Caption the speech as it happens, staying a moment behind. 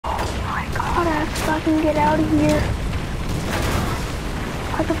fucking get out of here.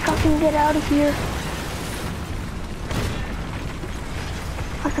 How to fucking get out of here.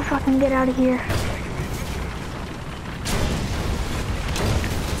 How to fucking get out of here.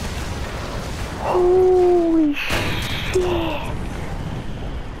 Holy shit.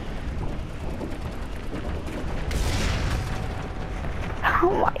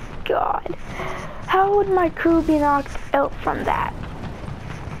 Oh my god. How would my crew be knocked out from that?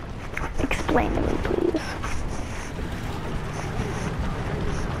 Explain to me, please.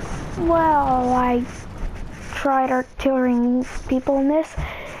 Well, I tried artillerying people in this.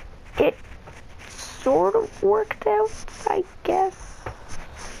 It sort of worked out, I guess.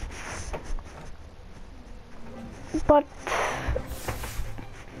 But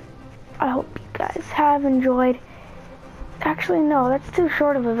I hope you guys have enjoyed. Actually, no, that's too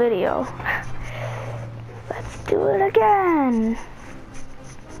short of a video. Let's do it again.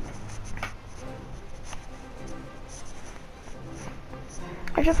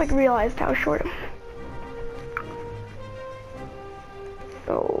 I just realized how short.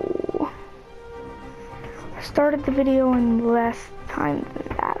 So I started the video in less time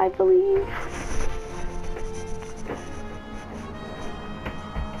than that, I believe.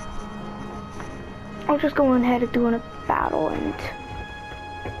 I'll just go ahead and do a battle, and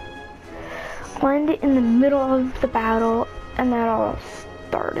I'll end it in the middle of the battle, and then I'll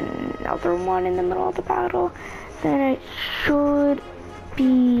start another one in the middle of the battle. Then it should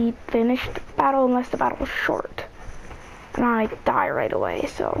be finished the battle unless the battle is short and I die right away,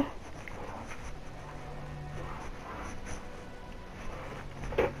 so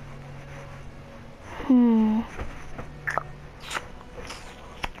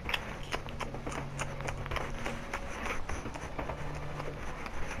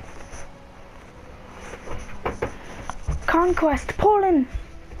Conquest, Poland!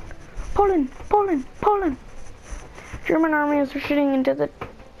 Poland, Poland, Poland! German armies are shooting into the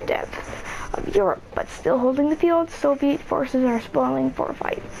depths of Europe, but still holding the field. Soviet forces are spoiling for a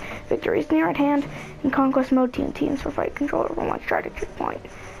fight. Victory is near at hand. In conquest mode, teams for fight control over one strategy point.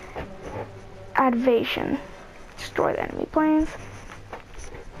 Advation. Destroy the enemy planes.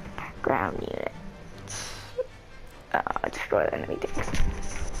 Ground units. Destroy the enemy tanks.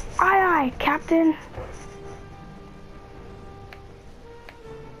 Aye aye, Captain.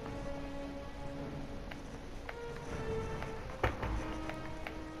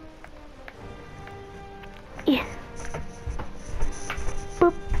 Yeah.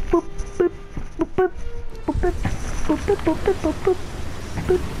 Boop boop boop boop boop boop boop boop boop boop boop boop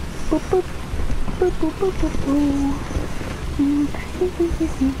boop boop boop boop boop boop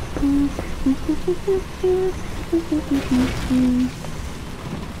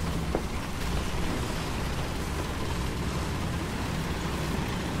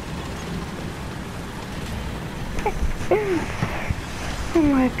Oh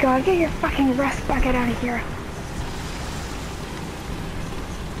my god, get your fucking rest bucket out of here.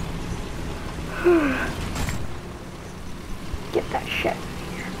 Get that shit out of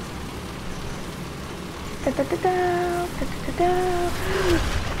here. Da da da da, da da da da.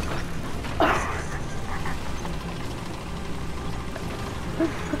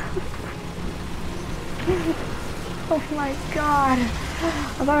 Oh my god.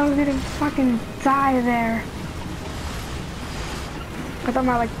 I thought I was gonna fucking die there. I thought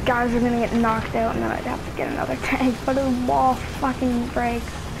my guys were gonna get knocked out and then I'd have to get another tank, but the wall fucking breaks.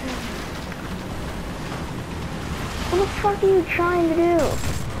 What the fuck are you trying to do?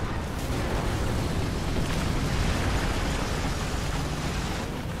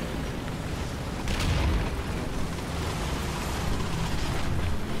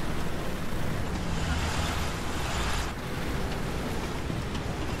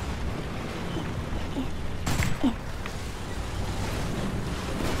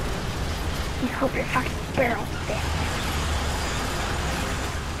 I hope your fucking barrel's dead.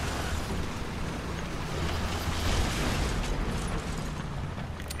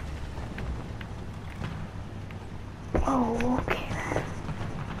 Oh, okay then.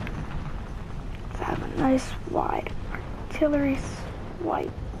 Let's have a nice wide artillery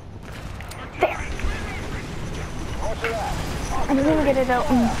swipe. There! I'm gonna get it out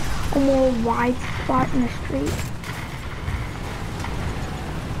in a more wide spot in the street.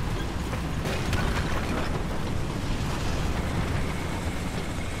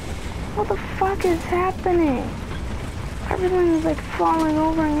 What the fuck is happening? Everything is falling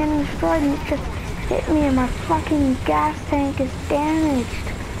over and getting destroyed, and it just hit me and my fucking gas tank is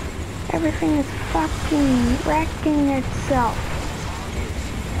damaged. Everything is fucking wrecking itself.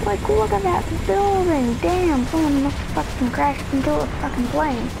 Look at that building. Damn, someone must have fucking crashed into a fucking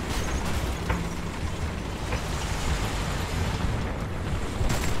plane.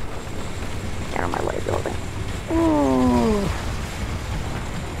 Ooh.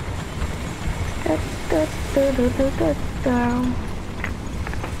 Da, da, da, da, da, da, da.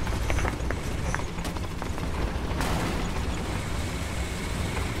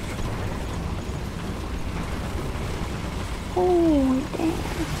 Oh, damn.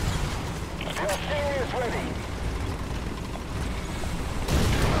 Your theory is ready.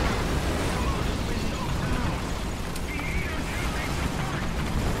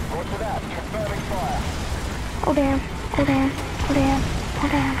 Roger that. Confirming fire. Oh damn, oh damn, oh damn, oh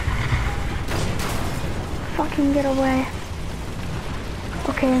damn. Fucking get away.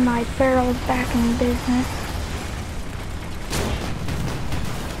 Okay, my barrel's back in business.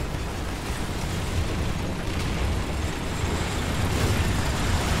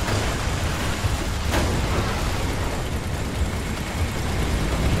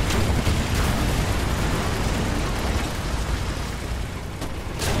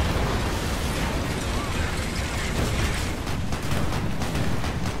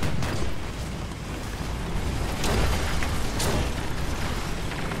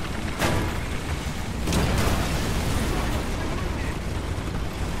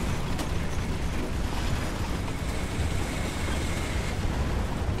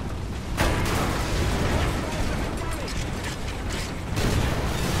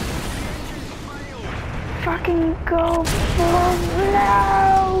 Fucking go for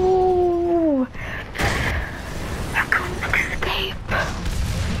no! I couldn't escape.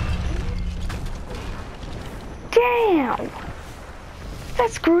 Damn! That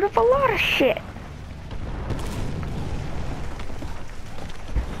screwed up a lot of shit.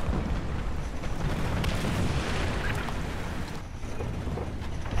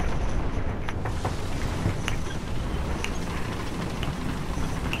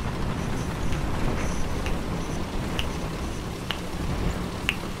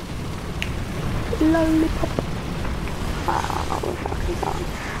 Lollipop. I don't know the fucking song.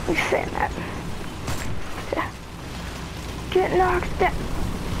 I'm just saying that. Yeah. Get knocked down.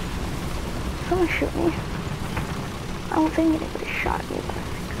 Someone shoot me. I don't think anybody shot me, but I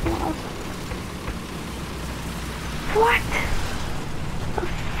think someone else. What the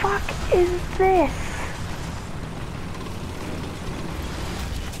fuck is this?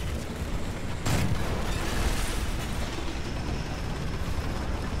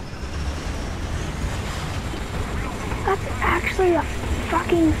 That's actually a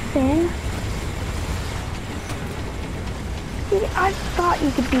fucking thing. I thought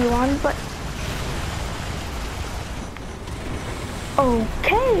you could be one, but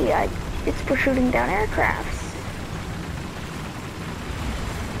okay, it's for shooting down aircrafts.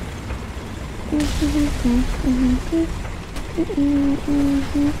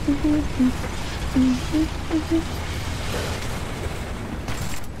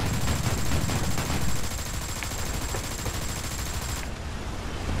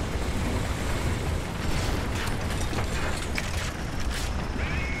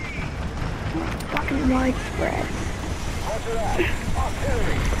 Fucking widespread. Roger that.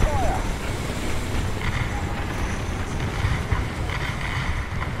 Artillery, fire.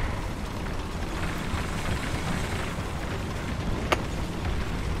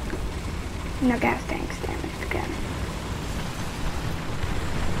 No gas tanks damaged again.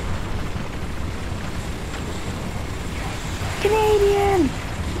 Canadian!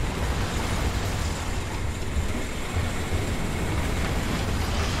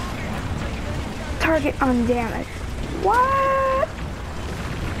 Target undamaged. What?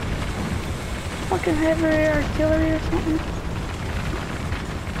 Fucking heavy artillery or something?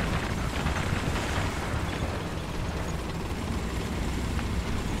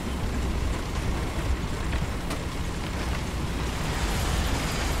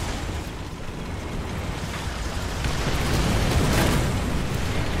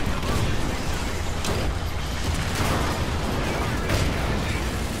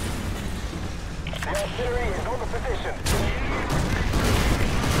 Artillery is on the position.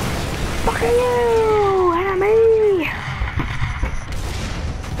 Fuck you, enemy!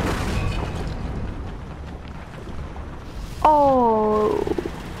 Oh,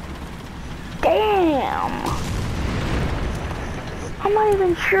 damn! I'm not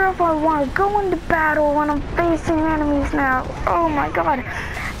even sure if I want to go into battle when I'm facing enemies now. Oh my god,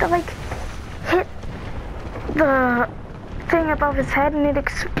 that like hit the thing above his head and it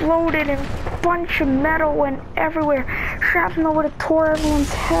exploded and a bunch of metal went everywhere. Shrapnel would have tore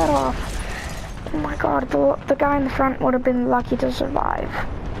everyone's head off. Oh my god, the guy in the front would have been lucky to survive.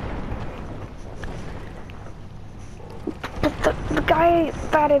 But the guy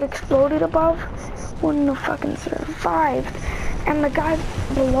that it exploded above wouldn't have fucking survived. And the guy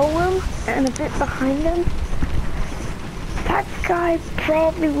below him and a bit behind him That guy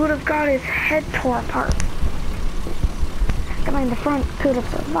probably would have got his head tore apart. The guy in the front could have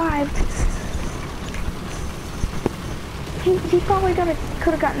survived. He probably could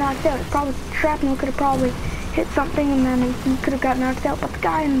have got knocked out. Probably shrapnel could have probably hit something and then he could have got knocked out. But the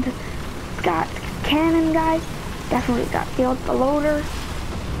guy in the cannon guy definitely got killed. The loader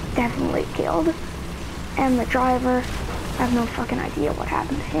definitely killed. And the driver, I have no fucking idea what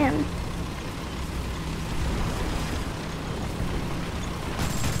happened to him.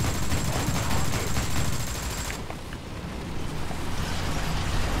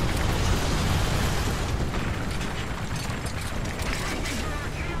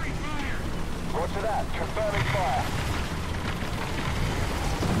 Roger that. Confirming fire.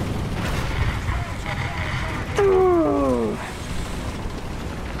 Ooh.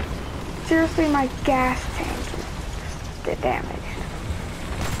 Seriously, my gas tank is damaged.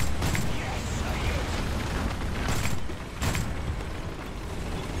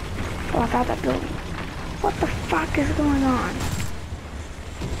 Oh, I thought that building. What the fuck is going on?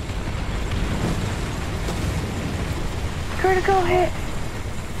 Critical hit.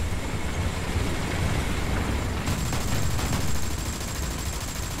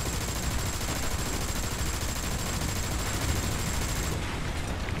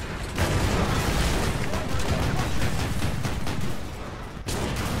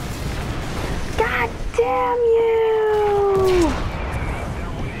 God damn you!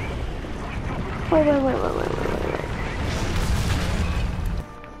 Wait.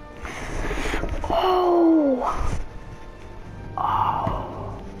 Oh!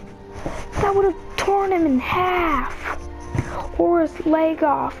 That would have torn him in half. Or his leg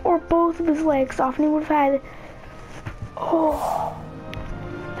off. Or both of his legs off. And he would have had... Oh!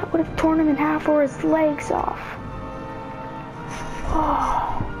 That would have torn him in half or his legs off. Oh!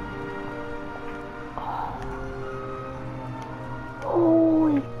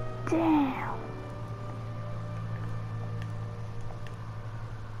 Holy damn.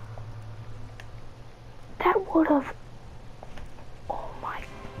 That would have... Oh my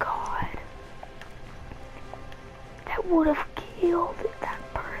god. That would have killed that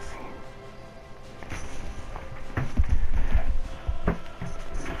person.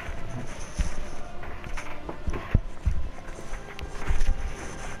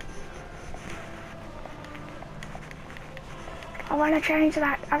 I want to change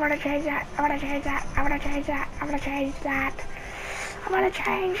that. I want to change that. I want to change that. I want to change that. I want to change that. I want to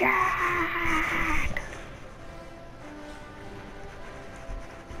change that.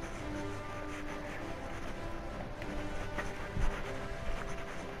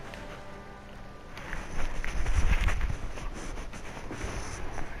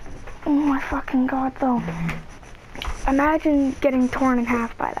 Oh my fucking god, though. Imagine getting torn in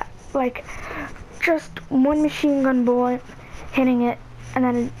half by that. Like, just one machine gun bullet hitting it, and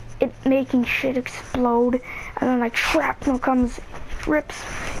then it making shit explode, and then like shrapnel comes, rips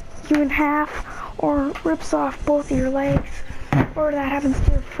you in half, or rips off both of your legs, or that happens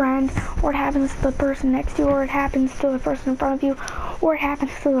to your friend, or it happens to the person next to you, or it happens to the person in front of you, or it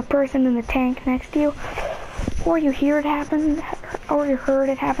happens to the person in the tank next to you, or you hear it happen, or you heard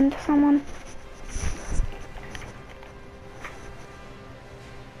it happen to someone.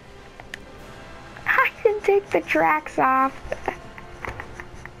 I can take the tracks off.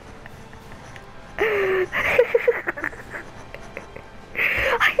 I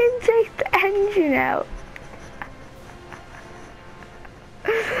can take the engine out.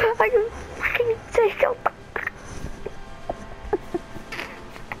 I can take out the...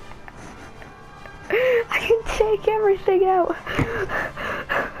 I can take everything out.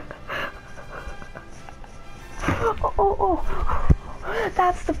 Oh.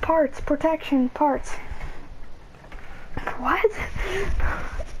 That's the parts, protection parts. What?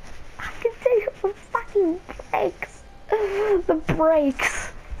 I can take out the fucking brakes. The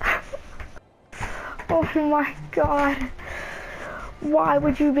brakes. Oh my god. Why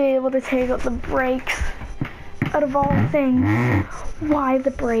would you be able to take out the brakes? Out of all things, why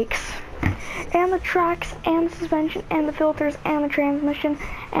the brakes? And the tracks, and the suspension, and the filters, and the transmission,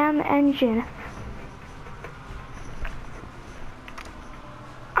 and the engine.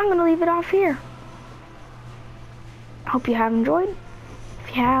 I'm gonna leave it off here. Hope you have enjoyed.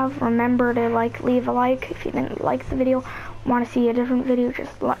 If you have, remember to leave a like. If you didn't like the video, want to see a different video,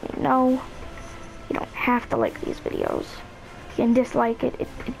 just let me know. You don't have to like these videos. You can dislike it. It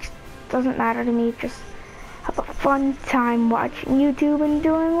doesn't matter to me. Just have a fun time watching YouTube and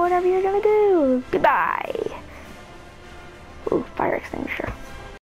doing whatever you're gonna do. Goodbye. Ooh, fire extinguisher.